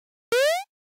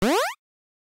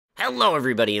Hello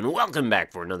everybody and welcome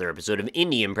back for another episode of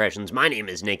Indie Impressions. My name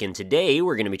is Nick and today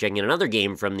we're going to be checking out another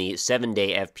game from the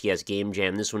 7-Day FPS Game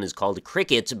Jam. This one is called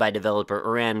Cricket by developer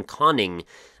Iran Conning.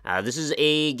 This is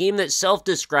a game that's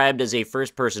self-described as a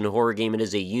first-person horror game. It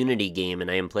is a Unity game,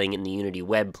 and I am playing it in the Unity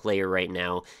web player right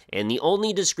now. And the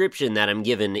only description that I'm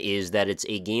given is that it's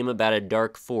a game about a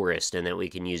dark forest, and that we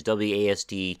can use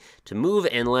WASD to move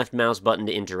and left mouse button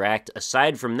to interact.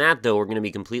 Aside from that, though, we're going to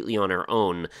be completely on our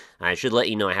own. I should let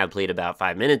you know I have played about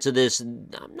 5 minutes of this.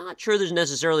 I'm not sure there's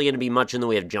necessarily going to be much in the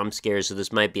way of jump scares, so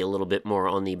this might be a little bit more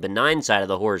on the benign side of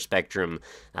the horror spectrum,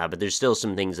 but there's still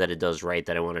some things that it does right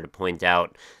that I wanted to point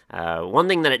out. One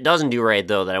thing that it doesn't do right,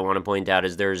 though, that I want to point out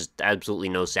is there's absolutely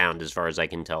no sound as far as I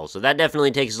can tell. So that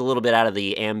definitely takes a little bit out of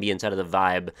the ambience, out of the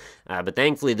vibe. But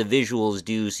thankfully, the visuals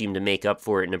do seem to make up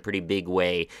for it in a pretty big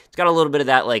way. It's got a little bit of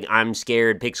that, like, I'm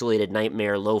scared, pixelated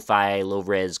nightmare, lo-fi,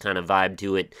 low-res kind of vibe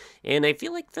to it. And I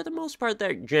feel like, for the most part,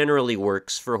 that generally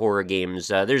works for horror games.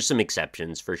 There's some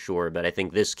exceptions, for sure, but I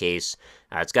think this case,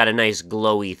 it's got a nice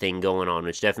glowy thing going on,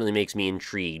 which definitely makes me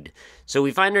intrigued. So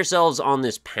we find ourselves on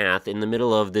this path in the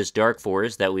middle of this dark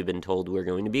forest that we've been told we're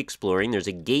going to be exploring. There's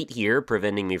a gate here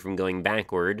preventing me from going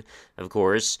backward, of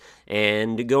course,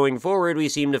 and going forward we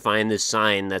seem to find this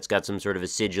sign that's got some sort of a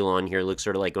sigil on here. It looks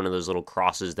sort of like one of those little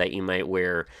crosses that you might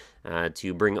wear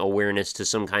to bring awareness to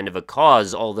some kind of a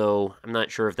cause, although I'm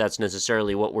not sure if that's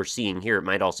necessarily what we're seeing here. It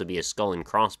might also be a skull and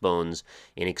crossbones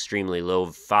in extremely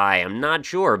lo-fi. I'm not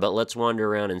sure, but let's wander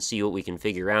around and see what we can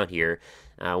figure out here.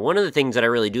 One of the things that I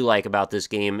really do like about this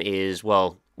game is,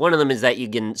 well, one of them is that you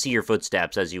can see your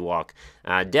footsteps as you walk.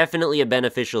 Definitely a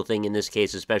beneficial thing in this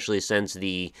case, especially since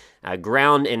the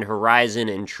ground and horizon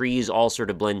and trees all sort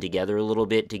of blend together a little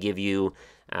bit to give you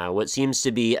what seems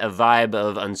to be a vibe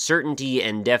of uncertainty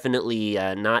and definitely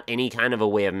not any kind of a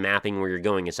way of mapping where you're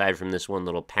going aside from this one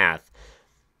little path.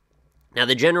 Now,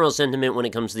 the general sentiment when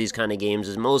it comes to these kind of games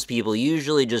is most people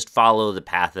usually just follow the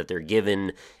path that they're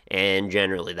given, and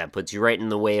generally that puts you right in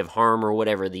the way of harm or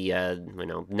whatever the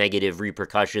negative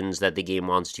repercussions that the game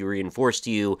wants to reinforce to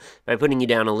you by putting you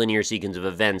down a linear sequence of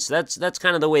events. That's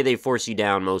kind of the way they force you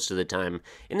down most of the time.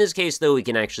 In this case, though, we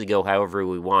can actually go however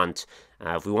we want.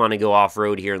 If we want to go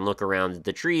off-road here and look around at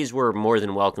the trees, we're more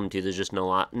than welcome to. There's just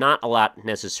not a lot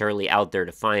necessarily out there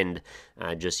to find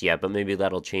just yet, but maybe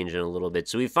that'll change in a little bit.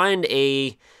 So we find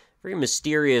a very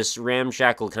mysterious,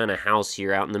 ramshackle kind of house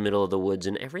here out in the middle of the woods,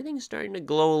 and everything's starting to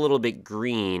glow a little bit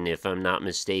green, if I'm not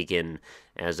mistaken,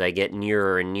 as I get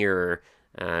nearer and nearer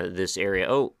this area.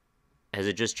 Oh, has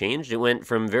it just changed? It went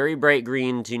from very bright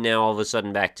green to now all of a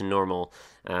sudden back to normal.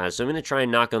 So I'm going to try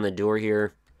and knock on the door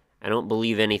here. I don't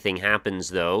believe anything happens,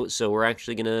 though, so we're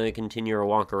actually going to continue our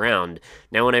walk around.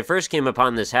 Now, when I first came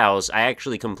upon this house, I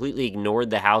actually completely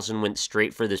ignored the house and went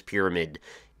straight for this pyramid,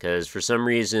 because for some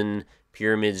reason,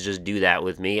 pyramids just do that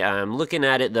with me. I'm looking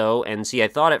at it, though, and see, I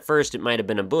thought at first it might have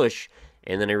been a bush,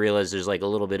 and then I realized there's like a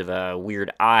little bit of a weird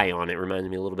eye on it.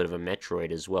 Reminds me a little bit of a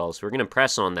Metroid as well, so we're going to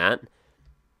press on that.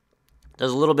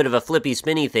 Does a little bit of a flippy,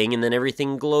 spinny thing, and then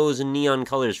everything glows in neon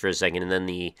colors for a second, and then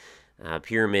the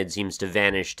pyramid seems to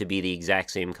vanish to be the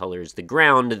exact same color as the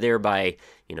ground, thereby,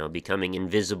 becoming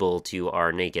invisible to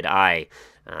our naked eye.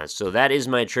 So that is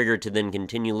my trigger to then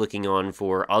continue looking on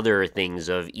for other things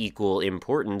of equal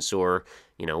importance or,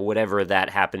 whatever that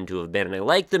happened to have been. And I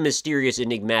like the mysterious,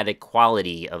 enigmatic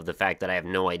quality of the fact that I have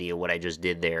no idea what I just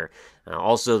did there.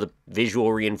 Also, the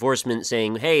visual reinforcement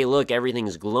saying, hey, look,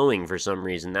 everything's glowing for some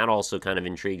reason. That also kind of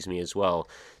intrigues me as well.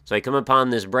 So I come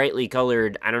upon this brightly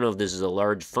colored, I don't know if this is a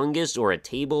large fungus or a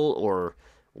table or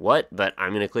what, but I'm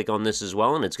going to click on this as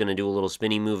well, and it's going to do a little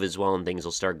spinny move as well, and things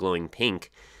will start glowing pink.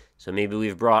 So maybe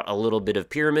we've brought a little bit of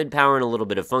pyramid power and a little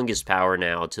bit of fungus power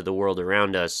now to the world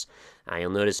around us. You'll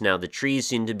notice now the trees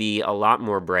seem to be a lot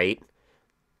more bright,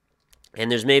 and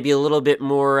there's maybe a little bit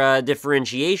more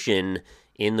differentiation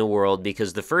in the world,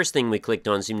 because the first thing we clicked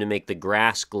on seemed to make the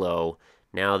grass glow.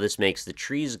 Now this makes the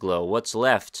trees glow. What's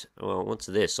left? Well, what's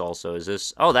this also? Is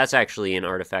this... Oh, that's actually an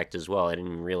artifact as well. I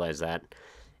didn't even realize that.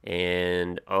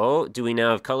 And, oh, do we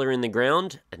now have color in the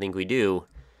ground? I think we do.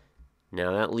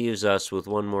 Now that leaves us with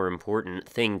one more important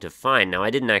thing to find. Now I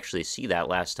didn't actually see that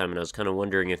last time, and I was kind of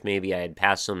wondering if maybe I had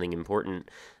passed something important.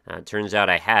 Turns out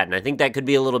I had, and I think that could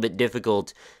be a little bit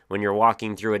difficult when you're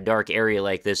walking through a dark area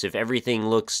like this. If everything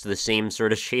looks the same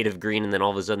sort of shade of green, and then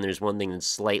all of a sudden there's one thing that's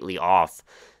slightly off,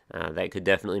 that could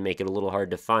definitely make it a little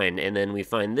hard to find. And then we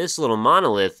find this little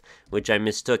monolith, which I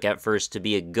mistook at first to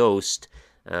be a ghost.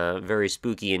 Very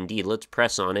spooky indeed. Let's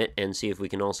press on it and see if we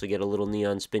can also get a little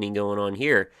neon spinning going on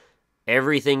here.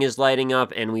 Everything is lighting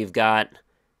up, and we've got,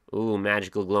 ooh,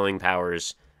 magical glowing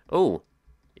powers. Oh,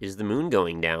 is the moon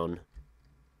going down?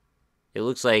 it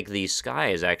looks like the sky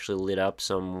is actually lit up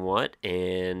somewhat,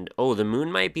 and oh, the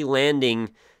moon might be landing.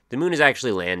 The moon is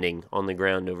actually landing on the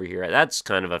ground over here. That's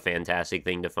kind of a fantastic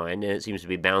thing to find, and it seems to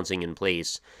be bouncing in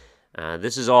place.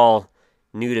 This is all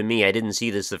new to me. I didn't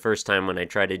see this the first time when I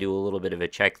tried to do a little bit of a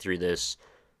check through this.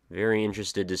 Very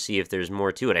interested to see if there's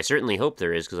more to it. I certainly hope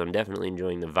there is, because I'm definitely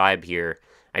enjoying the vibe here.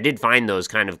 I did find those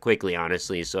kind of quickly,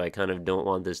 honestly, so I kind of don't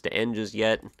want this to end just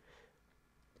yet.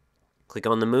 Click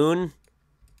on the moon.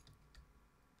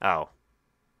 Oh.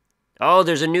 Oh,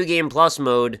 there's a New Game Plus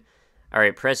mode.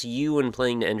 Alright, press U when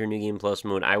playing to enter New Game Plus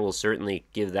mode. I will certainly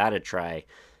give that a try.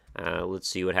 Let's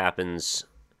see what happens.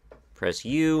 Press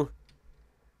U.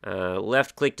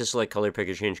 Left click to select color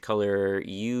picker, change color.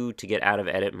 U to get out of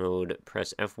edit mode.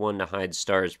 Press F1 to hide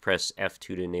stars. Press F2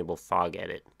 to enable fog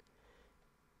edit.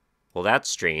 Well, that's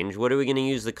strange. What are we going to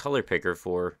use the color picker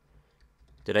for?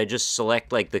 Did I just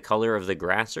select, like, the color of the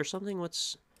grass or something?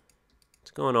 What's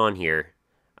going on here?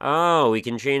 Oh, we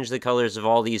can change the colors of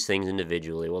all these things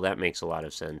individually. Well, that makes a lot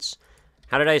of sense.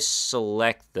 How did I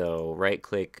select, though?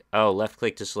 Right-click. Oh,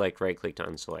 left-click to select, right-click to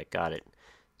unselect. Got it.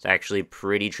 It's actually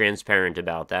pretty transparent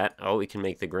about that. Oh, we can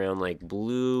make the ground, like,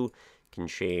 blue. Can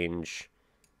change...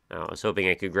 Oh, I was hoping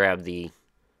I could grab the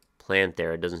plant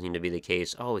there. It doesn't seem to be the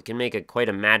case. Oh, we can make quite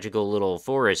a magical little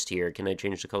forest here. Can I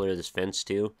change the color of this fence,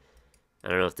 too? I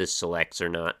don't know if this selects or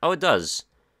not. Oh, it does.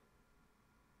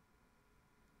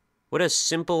 What a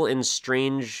simple and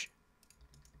strange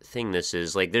thing this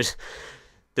is. Like, there's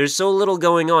so little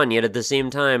going on, yet at the same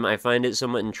time, I find it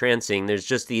somewhat entrancing. There's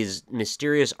just these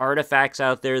mysterious artifacts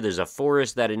out there. There's a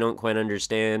forest that I don't quite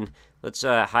understand. Let's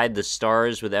hide the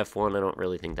stars with F1. I don't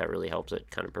really think that really helps. I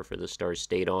kind of prefer the stars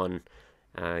stayed on.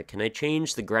 Can I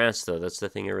change the grass, though? That's the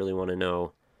thing I really want to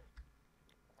know.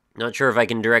 Not sure if I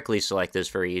can directly select this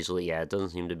very easily. Yeah, it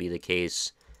doesn't seem to be the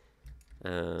case.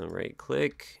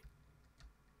 Right-click.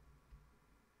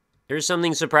 There's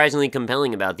something surprisingly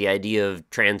compelling about the idea of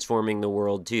transforming the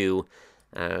world, too.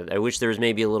 I wish there was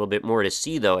maybe a little bit more to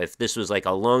see, though. If this was like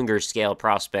a longer scale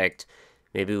prospect,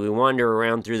 maybe we wander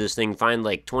around through this thing, find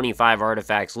like 25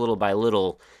 artifacts little by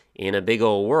little in a big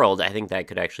old world. I think that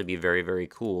could actually be very, very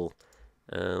cool.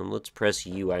 Let's press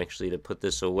U, actually, to put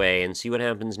this away and see what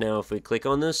happens now if we click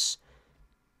on this.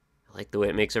 I like the way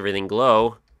it makes everything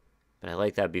glow, but I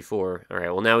liked that before. All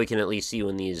right, well, now we can at least see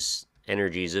when these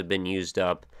energies have been used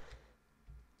up.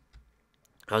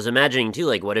 I was imagining, too,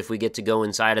 like, what if we get to go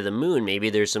inside of the moon? Maybe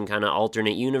there's some kind of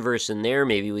alternate universe in there.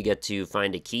 Maybe we get to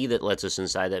find a key that lets us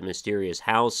inside that mysterious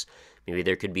house. Maybe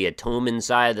there could be a tome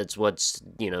inside that's what's,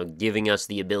 giving us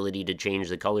the ability to change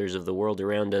the colors of the world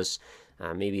around us.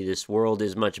 Maybe this world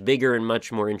is much bigger and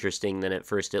much more interesting than at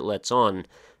first it lets on.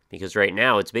 Because right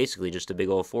now, it's basically just a big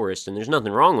old forest, and there's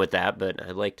nothing wrong with that, but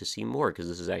I'd like to see more, because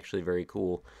this is actually very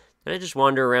cool. Did I just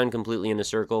wander around completely in a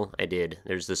circle? I did.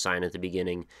 There's the sign at the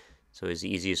beginning. So it's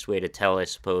the easiest way to tell, I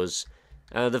suppose.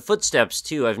 The footsteps,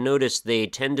 too, I've noticed they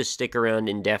tend to stick around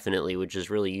indefinitely, which is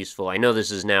really useful. I know this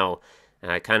is now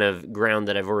kind of ground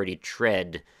that I've already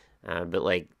tread, but,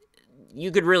 like, you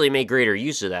could really make greater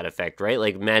use of that effect, right?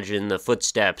 Like, imagine the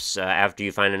footsteps, after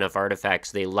you find enough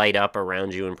artifacts, they light up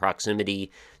around you in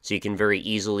proximity, so you can very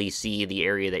easily see the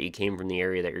area that you came from, the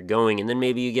area that you're going, and then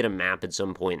maybe you get a map at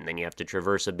some point, and then you have to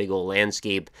traverse a big old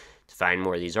landscape to find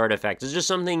more of these artifacts. It's just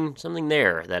something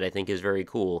there that I think is very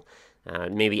cool.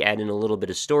 Maybe add in a little bit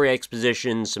of story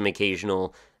exposition, some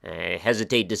occasional, I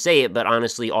hesitate to say it, but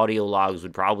honestly, audio logs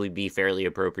would probably be fairly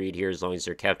appropriate here, as long as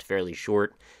they're kept fairly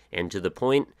short and to the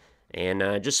point.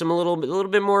 And just a little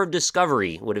bit more of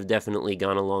discovery would have definitely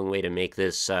gone a long way to make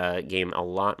this game a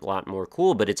lot more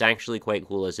cool, but it's actually quite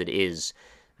cool as it is.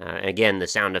 Again, the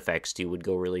sound effects, too, would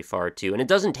go really far, too. And it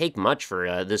doesn't take much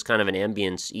for this kind of an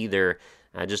ambience, either.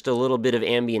 Just a little bit of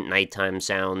ambient nighttime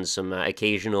sounds, some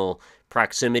occasional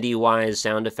proximity-wise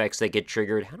sound effects that get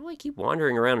triggered. How do I keep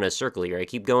wandering around in a circle here? I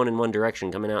keep going in one direction,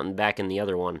 coming out and back in the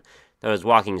other one. I was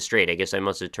walking straight. I guess I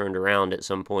must have turned around at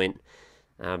some point.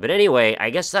 But anyway, I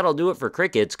guess that'll do it for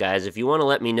Crickets, guys. If you want to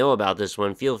let me know about this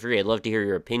one, feel free. I'd love to hear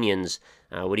your opinions.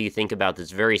 What do you think about this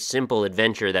very simple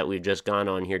adventure that we've just gone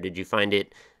on here? Did you find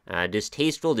it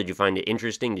distasteful? Did you find it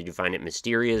interesting? Did you find it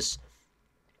mysterious?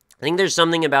 I think there's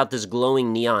something about this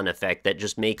glowing neon effect that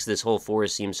just makes this whole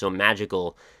forest seem so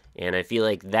magical, and I feel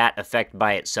like that effect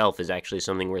by itself is actually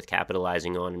something worth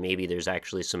capitalizing on. Maybe there's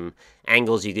actually some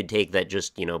angles you could take that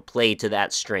just, play to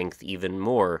that strength even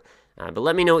more. But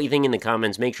let me know what you think in the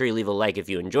comments. Make sure you leave a like if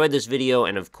you enjoyed this video,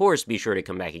 and of course, be sure to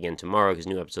come back again tomorrow, because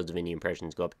new episodes of Indie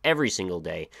Impressions go up every single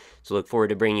day. So look forward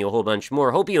to bringing you a whole bunch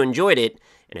more. Hope you enjoyed it,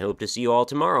 and I hope to see you all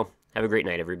tomorrow. Have a great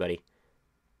night, everybody.